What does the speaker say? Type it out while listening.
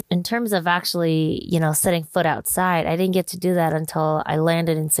in terms of actually, setting foot outside, I didn't get to do that until I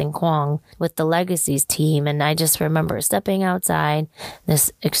landed in Singkwang with the Legacies team. And I just remember stepping outside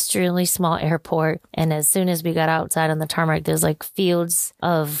this extremely small airport. And as soon as we got outside on the tarmac, there's like fields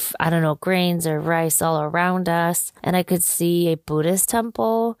of, I don't know, grains or rice all around us. And I could see a Buddhist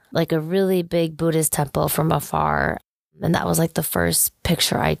temple, like a really big Buddhist temple from afar. And that was like the first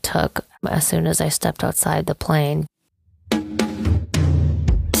picture I took as soon as I stepped outside the plane.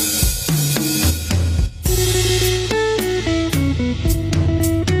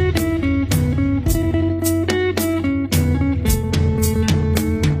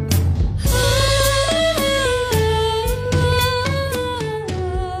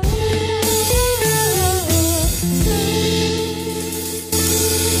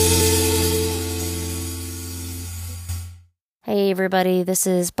 Hey everybody, this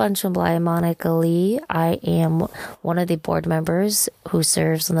is Pajouablai Monica Lee. I am one of the board members who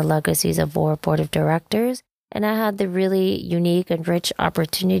serves on the Legacies of War board of directors, and I had the really unique and rich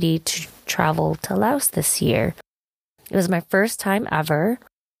opportunity to travel to Laos this year. It was my first time ever,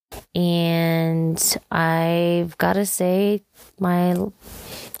 and I've got to say my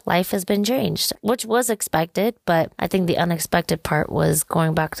life has been changed, which was expected, but I think the unexpected part was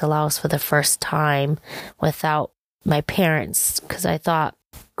going back to Laos for the first time without my parents, because I thought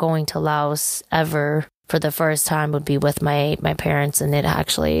going to Laos ever for the first time would be with my parents, and it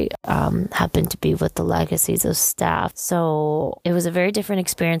actually happened to be with the Legacies of staff. So it was a very different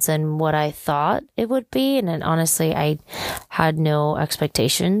experience than what I thought it would be, and then honestly I had no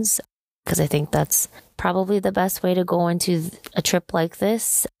expectations, because I think that's probably the best way to go into a trip like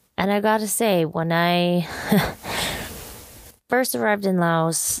this. And I gotta say, when I first arrived in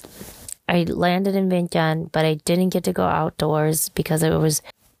Laos, I landed in Vientiane, but I didn't get to go outdoors because I was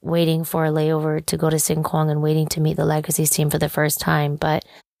waiting for a layover to go to Singkwang and waiting to meet the Legacies team for the first time. But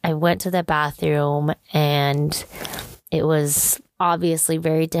I went to the bathroom, and it was obviously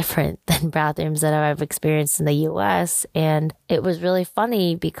very different than bathrooms that I've experienced in the US. And it was really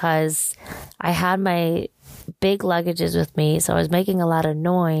funny because I had my big luggages with me, so I was making a lot of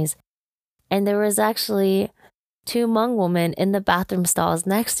noise. And there was actually two Hmong women in the bathroom stalls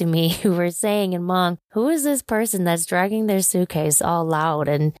next to me who were saying in Hmong, "Who is this person that's dragging their suitcase all loud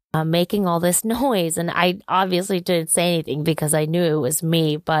and making all this noise?" And I obviously didn't say anything because I knew it was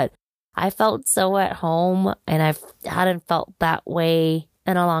me, but I felt so at home, and I hadn't felt that way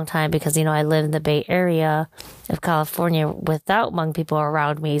in a long time because, I live in the Bay Area of California without Hmong people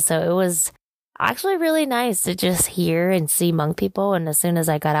around me. So it was actually really nice to just hear and see Hmong people. And as soon as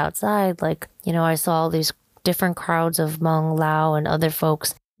I got outside, I saw all these different crowds of Hmong, Lao, and other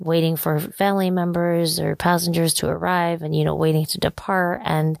folks waiting for family members or passengers to arrive and, waiting to depart.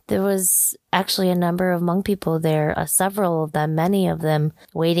 And there was actually a number of Hmong people there, several of them, many of them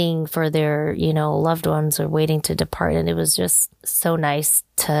waiting for their, loved ones or waiting to depart. And it was just so nice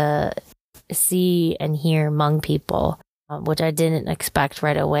to see and hear Hmong people, which I didn't expect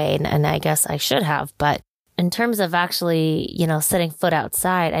right away. And I guess I should have, but in terms of actually, setting foot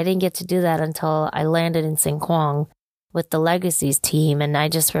outside, I didn't get to do that until I landed in Singkwang with the Legacies team. And I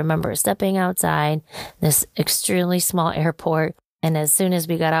just remember stepping outside this extremely small airport. And as soon as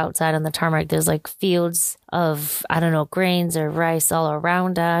we got outside on the tarmac, there's like fields of, I don't know, grains or rice all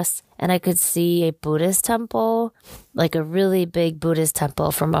around us. And I could see a Buddhist temple, like a really big Buddhist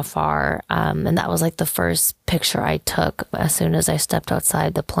temple from afar. And that was like the first picture I took as soon as I stepped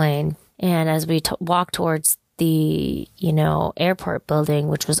outside the plane. And as we walked towards the, airport building,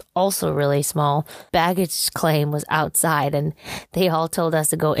 which was also really small, baggage claim was outside, and they all told us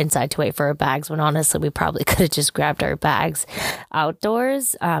to go inside to wait for our bags, when honestly we probably could have just grabbed our bags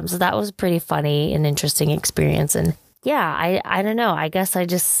outdoors. So that was a pretty funny and interesting experience. And yeah, I don't know. I guess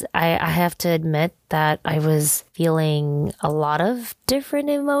I have to admit that I was feeling a lot of different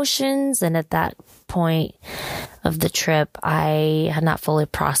emotions. And at that point of the trip, I had not fully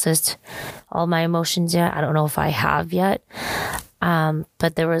processed all my emotions yet. I don't know if I have yet.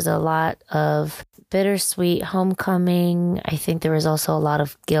 But there was a lot of bittersweet homecoming. I think there was also a lot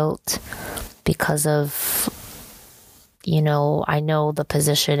of guilt because of, I know the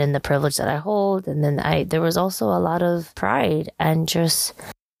position and the privilege that I hold. And then there was also a lot of pride and just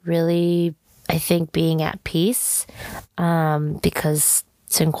really, I think, being at peace, because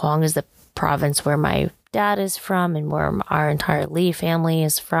Singkwang is the province where my dad is from and where our entire Lee family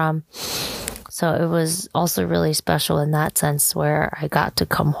is from. So it was also really special in that sense, where I got to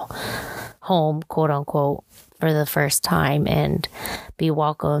come home, quote unquote, for the first time and be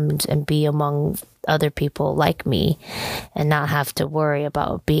welcomed and be among other people like me and not have to worry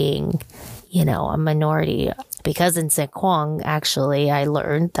about being, a minority. because in Sekwang, actually, I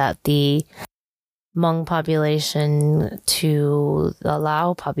learned that the Hmong population to the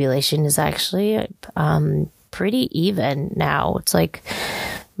Lao population is actually pretty even now. It's like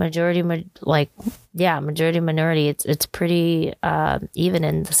majority minority. It's pretty even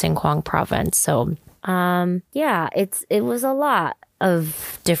in the Sekwang province. So it was a lot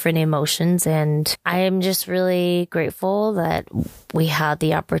of different emotions, and I am just really grateful that we had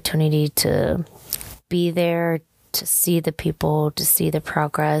the opportunity to be there, to see the people, to see the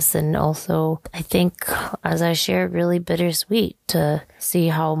progress, and also I think, as I shared, really bittersweet to see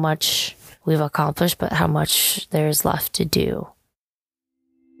how much we've accomplished, but how much there's left to do.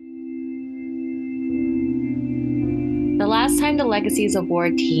 The last time the Legacies of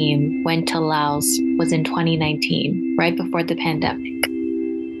War team went to Laos was in 2019, right before the pandemic.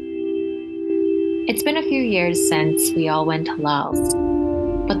 It's been a few years since we all went to Laos,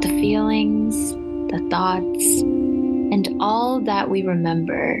 but the feelings, the thoughts, and all that we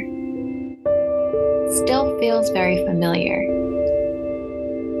remember still feels very familiar.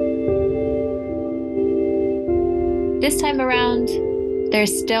 This time around,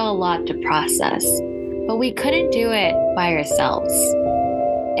 there's still a lot to process, but we couldn't do it by ourselves.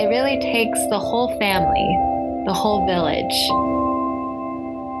 It really takes the whole family, the whole village.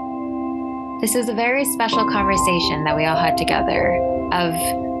 This is a very special conversation that we all had together of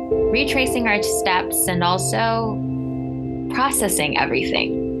retracing our steps and also processing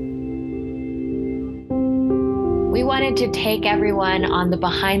everything. We wanted to take everyone on the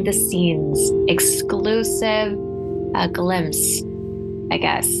behind the scenes, exclusive glimpse, I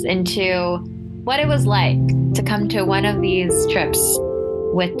guess, into what it was like to come to one of these trips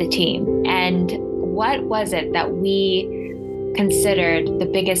with the team. And what was it that we considered the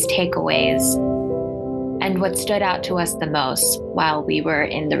biggest takeaways and what stood out to us the most while we were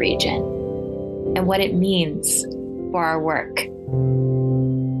in the region, and what it means for our work.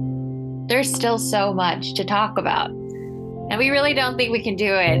 There's still so much to talk about, and we really don't think we can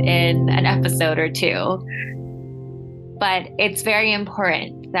do it in an episode or two. But it's very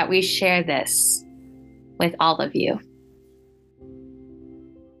important that we share this with all of you.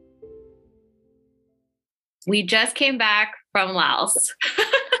 We just came back from Laos.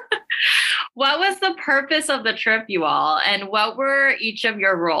 What was the purpose of the trip, you all, and what were each of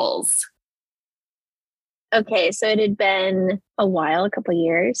your roles? Okay, so it had been a while, a couple of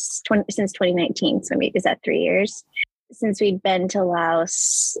years, since 2019. So maybe is that 3 years since we'd been to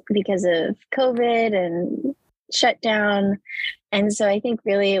Laos because of COVID and shutdown. And so I think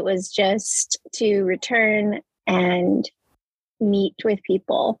really it was just to return and meet with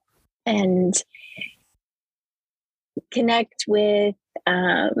people and connect with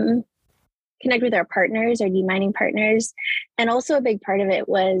our partners, our demining partners. And also a big part of it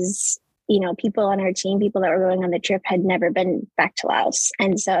was, people on our team, people that were going on the trip had never been back to Laos.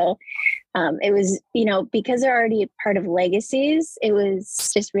 And so it was, because they're already part of Legacies, it was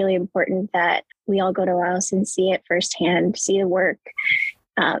just really important that we all go to Laos and see it firsthand, see the work,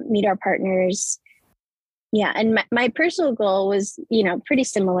 meet our partners. Yeah. And my personal goal was, pretty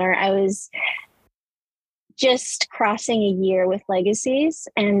similar. I was just crossing a year with Legacies.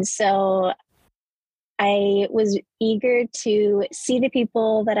 And so I was eager to see the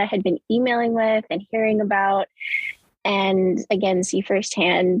people that I had been emailing with and hearing about, and again, see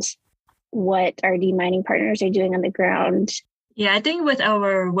firsthand what our demining partners are doing on the ground. Yeah, I think with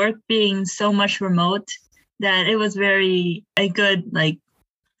our work being so much remote, that it was very a good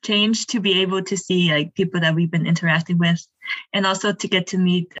change to be able to see people that we've been interacting with, and also to get to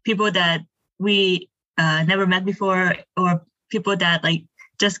meet people that we never met before, or people that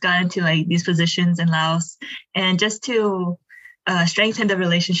just got into these positions in Laos, and just to strengthen the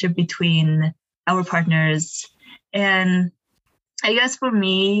relationship between our partners. And I guess for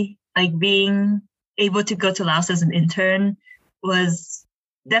me, being able to go to Laos as an intern was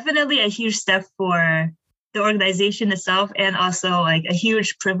definitely a huge step for the organization itself, and also a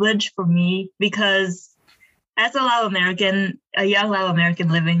huge privilege for me, because as a young Lao American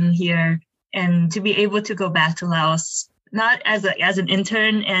living here, and to be able to go back to Laos, not as an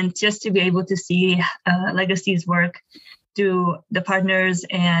intern, and just to be able to see Legacies work through the partners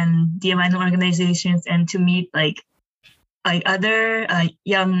and DMI organizations, and to meet other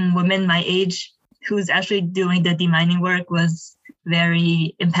young women my age who's actually doing the demining work was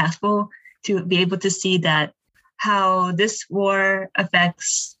very impactful, to be able to see that how this war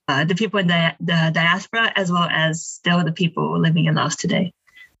affects the people in the diaspora, as well as still the people living in Laos today.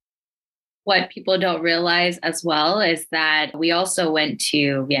 what people don't realize as well is that we also went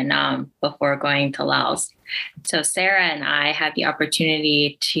to Vietnam before going to Laos. So Sarah and I had the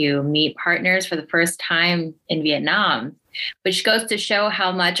opportunity to meet partners for the first time in Vietnam, which goes to show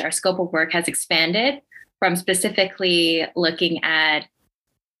how much our scope of work has expanded from specifically looking at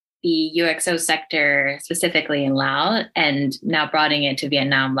the UXO sector, specifically in Laos, and now broadening it to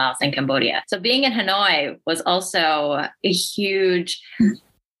Vietnam, Laos, and Cambodia. So being in Hanoi was also a huge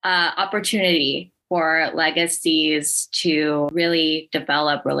opportunity for Legacies to really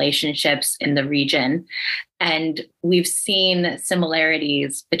develop relationships in the region. And we've seen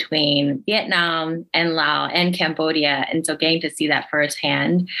similarities between Vietnam and Laos and Cambodia. And so getting to see that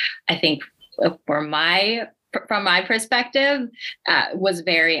firsthand, I think from my perspective, was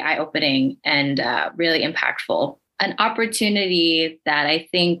very eye-opening and really impactful. An opportunity that I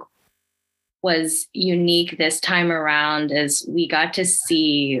think was unique this time around is we got to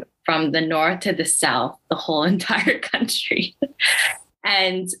see from the north to the south, the whole entire country.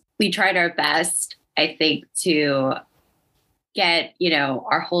 And we tried our best, I think, to get,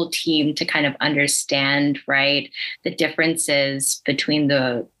 our whole team to kind of understand, right, the differences between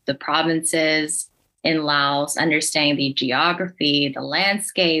the provinces in Laos, understanding the geography, the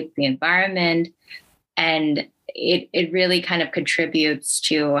landscape, the environment, and it really kind of contributes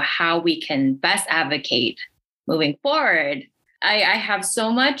to how we can best advocate moving forward. I have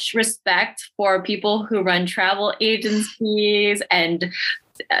so much respect for people who run travel agencies and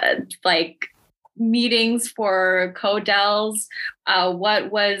meetings for CODELs.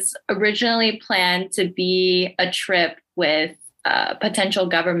 What was originally planned to be a trip with potential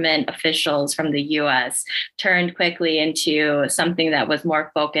government officials from the US turned quickly into something that was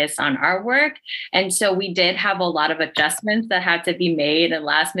more focused on our work. And so we did have a lot of adjustments that had to be made and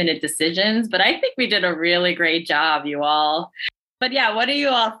last minute decisions, but I think we did a really great job, you all. But yeah, what do you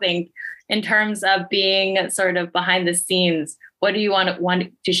all think in terms of being sort of behind the scenes? What do you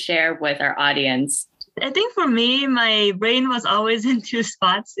want to share with our audience? I think for me, my brain was always in two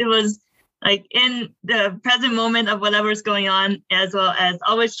spots. It was like in the present moment of whatever's going on, as well as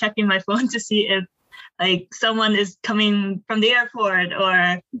always checking my phone to see if like someone is coming from the airport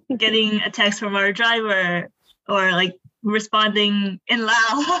or getting a text from our driver or like responding in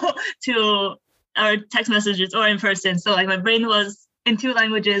Lao to our text messages or in person. So like my brain was in two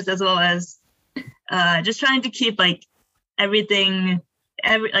languages, as well as just trying to keep like everything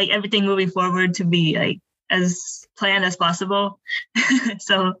moving forward to be like as planned as possible.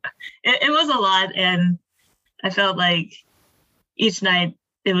 So it was a lot, and I felt like each night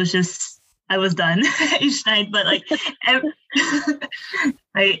it was just I was done each night. But like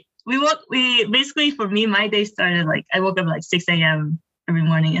we basically, for me, my day started like I woke up like 6 a.m. every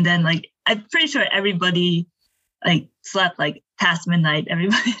morning, and then like I'm pretty sure everybody like slept like past midnight,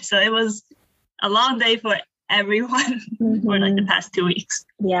 everybody. So it was a long day for everyone for like the past 2 weeks.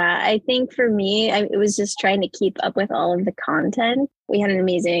 Yeah, I think for me, it was just trying to keep up with all of the content. We had an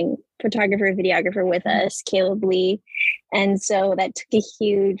amazing photographer, videographer with us, Caleb Lee. And so that took a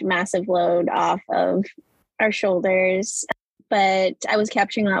huge, massive load off of our shoulders. But I was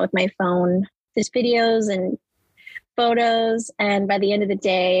capturing a lot with my phone, just videos and photos. And by the end of the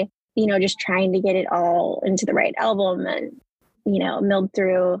day, just trying to get it all into the right album and milled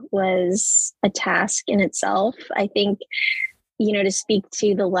through was a task in itself. I think, to speak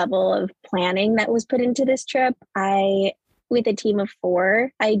to the level of planning that was put into this trip, with a team of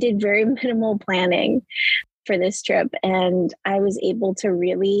 4, I did very minimal planning for this trip. And I was able to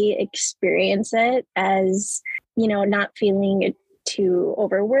really experience it as, not feeling too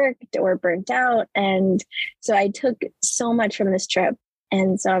overworked or burnt out. And so I took so much from this trip.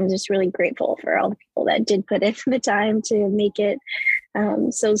 And so I'm just really grateful for all the people that did put in the time to make it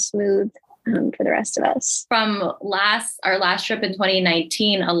so smooth for the rest of us. From our last trip in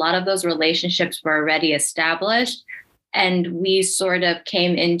 2019, a lot of those relationships were already established, and we sort of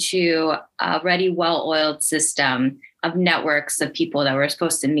came into a already well-oiled system of networks of people that we're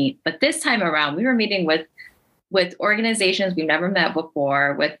supposed to meet. But this time around, we were meeting with organizations we've never met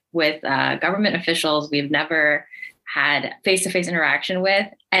before, with government officials we've never had face-to-face interaction with.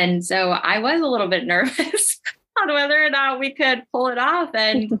 And so I was a little bit nervous on whether or not we could pull it off.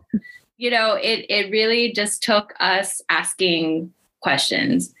 And, it really just took us asking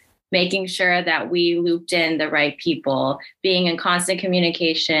questions, making sure that we looped in the right people, being in constant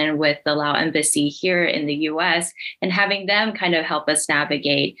communication with the Lao embassy here in the US, and having them kind of help us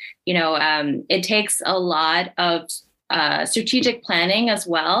navigate. It takes a lot of strategic planning as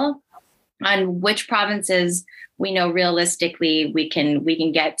well on which provinces we know realistically we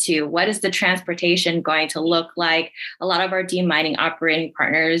can get to what is the transportation going to look like. A lot of our demining operating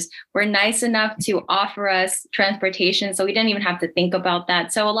partners were nice enough to offer us transportation, so we didn't even have to think about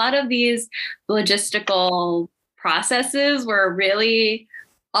that. So a lot of these logistical processes were really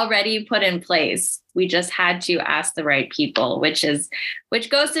already put in place. We just had to ask the right people, which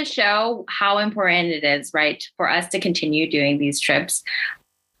goes to show how important it is, right, for us to continue doing these trips.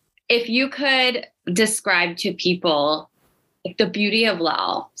 If you could describe to people the beauty of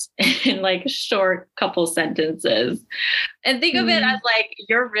Laos in like short couple sentences, and think of it as like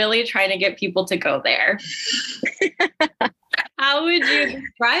you're really trying to get people to go there, how would you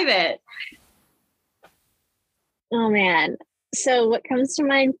describe it? Oh man. So what comes to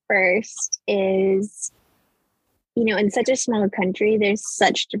mind first is, in such a small country, there's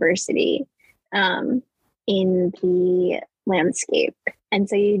such diversity in the landscape. And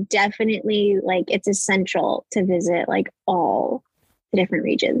so you definitely it's essential to visit all the different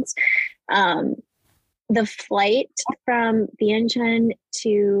regions. The flight from Vientiane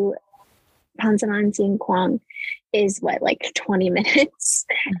to Pansanan Singkwang is 20 minutes.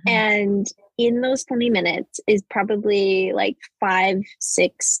 Mm-hmm. And in those 20 minutes is probably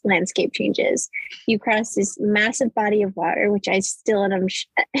 5-6 landscape changes. You cross this massive body of water, which I still am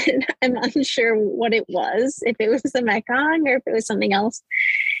I'm unsure what it was, if it was the Mekong or if it was something else.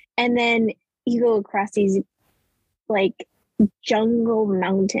 And then you go across these jungle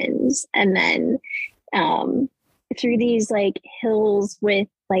mountains, and then through these hills with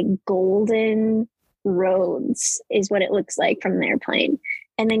golden roads is what it looks like from an airplane.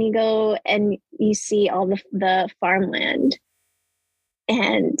 And then you go and you see all the farmland,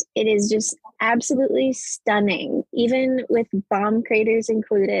 and it is just absolutely stunning. Even with bomb craters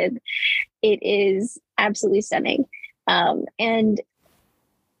included, it is absolutely stunning. And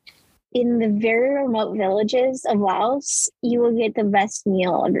in the very remote villages of Laos, you will get the best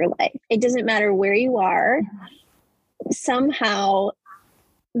meal of your life. It doesn't matter where you are. Somehow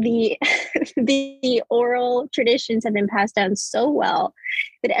the oral traditions have been passed down so well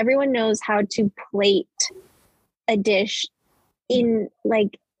that everyone knows how to plate a dish in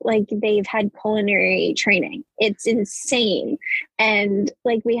they've had culinary training. It's insane. And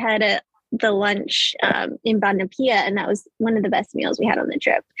we had the lunch in Bandapia, and that was one of the best meals we had on the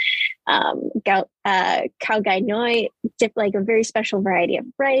trip. Khao gai noi, dipped a very special variety of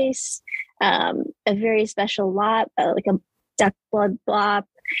rice, a very special lop, a duck blood blop,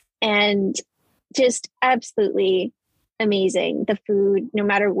 and just absolutely amazing. The food, no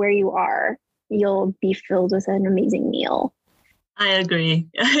matter where you are, you'll be filled with an amazing meal. I agree.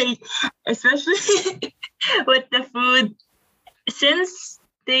 Especially with the food, since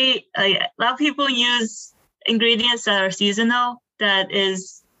a lot of people use ingredients that are seasonal, that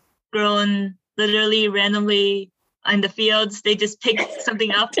is grown literally randomly in the fields. They just pick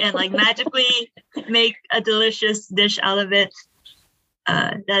something up and magically make a delicious dish out of it.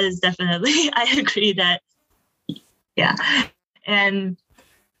 That is definitely, I agree that, yeah. And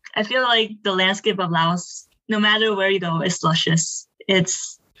I feel like the landscape of Laos, no matter where you go, is luscious.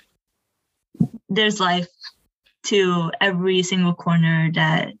 There's life to every single corner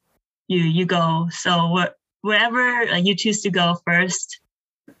that you go. So wherever you choose to go first,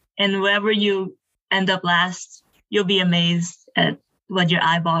 and wherever you end up last, you'll be amazed at what your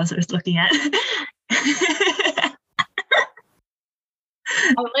eyeballs are looking at.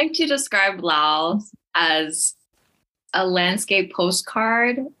 I would like to describe Laos as a landscape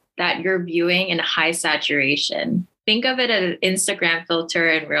postcard that you're viewing in high saturation. Think of it as an Instagram filter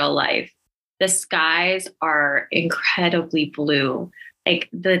in real life. The skies are incredibly blue.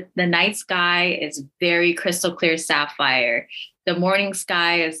 The night sky is very crystal clear sapphire. The morning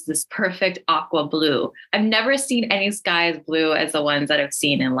sky is this perfect aqua blue. I've never seen any sky as blue as the ones that I've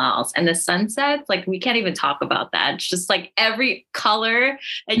seen in Laos. And the sunsets, we can't even talk about that. It's just every color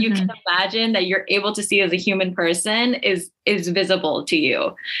that you can imagine that you're able to see as a human person is visible to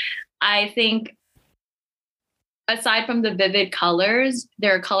you. I think aside from the vivid colors,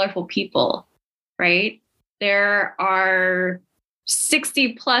 there are colorful people, right? There are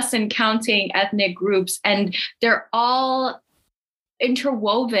 60 plus and counting ethnic groups, and they're all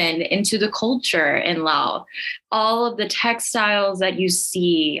interwoven into the culture in Laos. All of the textiles that you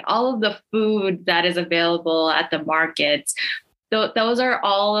see, all of the food that is available at the markets, those are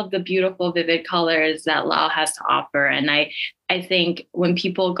all of the beautiful, vivid colors that Laos has to offer. And I think when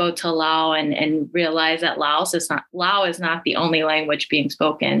people go to Laos and realize that Laos is not the only language being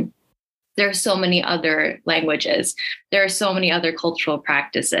spoken, there are so many other languages. There are so many other cultural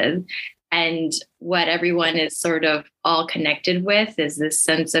practices. And what everyone is sort of all connected with is this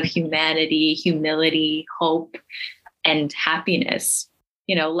sense of humanity, humility, hope, and happiness.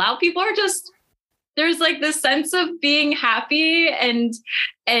 You know, Lao people are just, there's like this sense of being happy and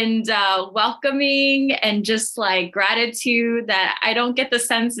welcoming and just like gratitude that I don't get the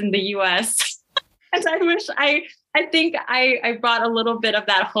sense in the US. And I think I brought a little bit of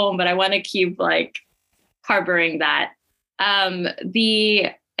that home, but I want to keep like harboring that.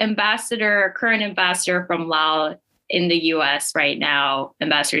 The current ambassador from Laos in the US right now,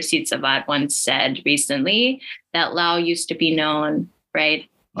 Ambassador Sitsavat, once said recently that Laos used to be known, right,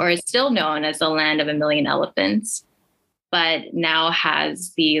 or is still known as the land of a million elephants, but now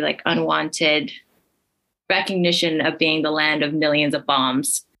has the like unwanted recognition of being the land of millions of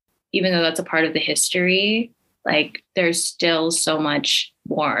bombs. Even though that's a part of the history, like there's still so much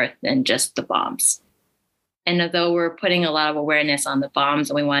more than just the bombs. And although we're putting a lot of awareness on the bombs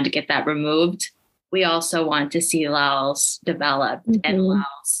and we wanted to get that removed, we also want to see Laos developed and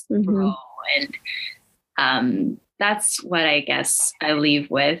Laos grow. And that's what I guess I leave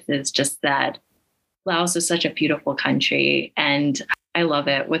with, is just that Laos is such a beautiful country and I love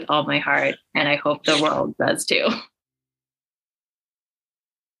it with all my heart. And I hope the world does too.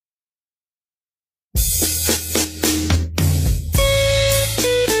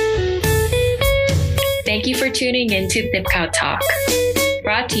 Thank you for tuning into Thipkau Talk,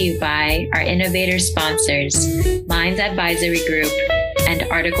 brought to you by our innovator sponsors, Minds Advisory Group and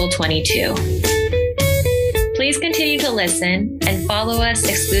Article 22. Please continue to listen and follow us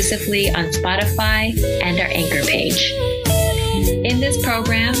exclusively on Spotify and our Anchor page. In this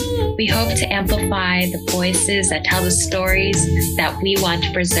program, we hope to amplify the voices that tell the stories that we want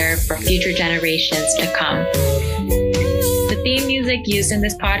to preserve for future generations to come. The theme music used in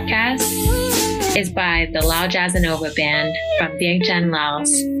this podcast is by the Lao Jazzanova Band from Vientiane, Laos,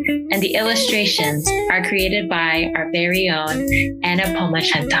 and the illustrations are created by our very own Anna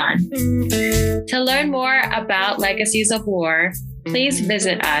Phommachanthone. To learn more about Legacies of War, please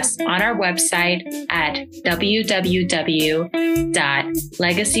visit us on our website at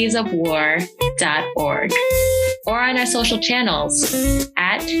www.legacesofwar.org or on our social channels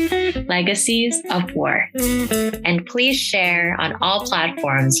at Legacies of War. And please share on all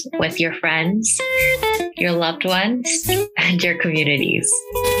platforms with your friends, your loved ones, and your communities.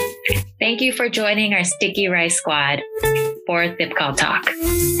 Thank you for joining our Sticky Rice Squad for Thipkau Talk.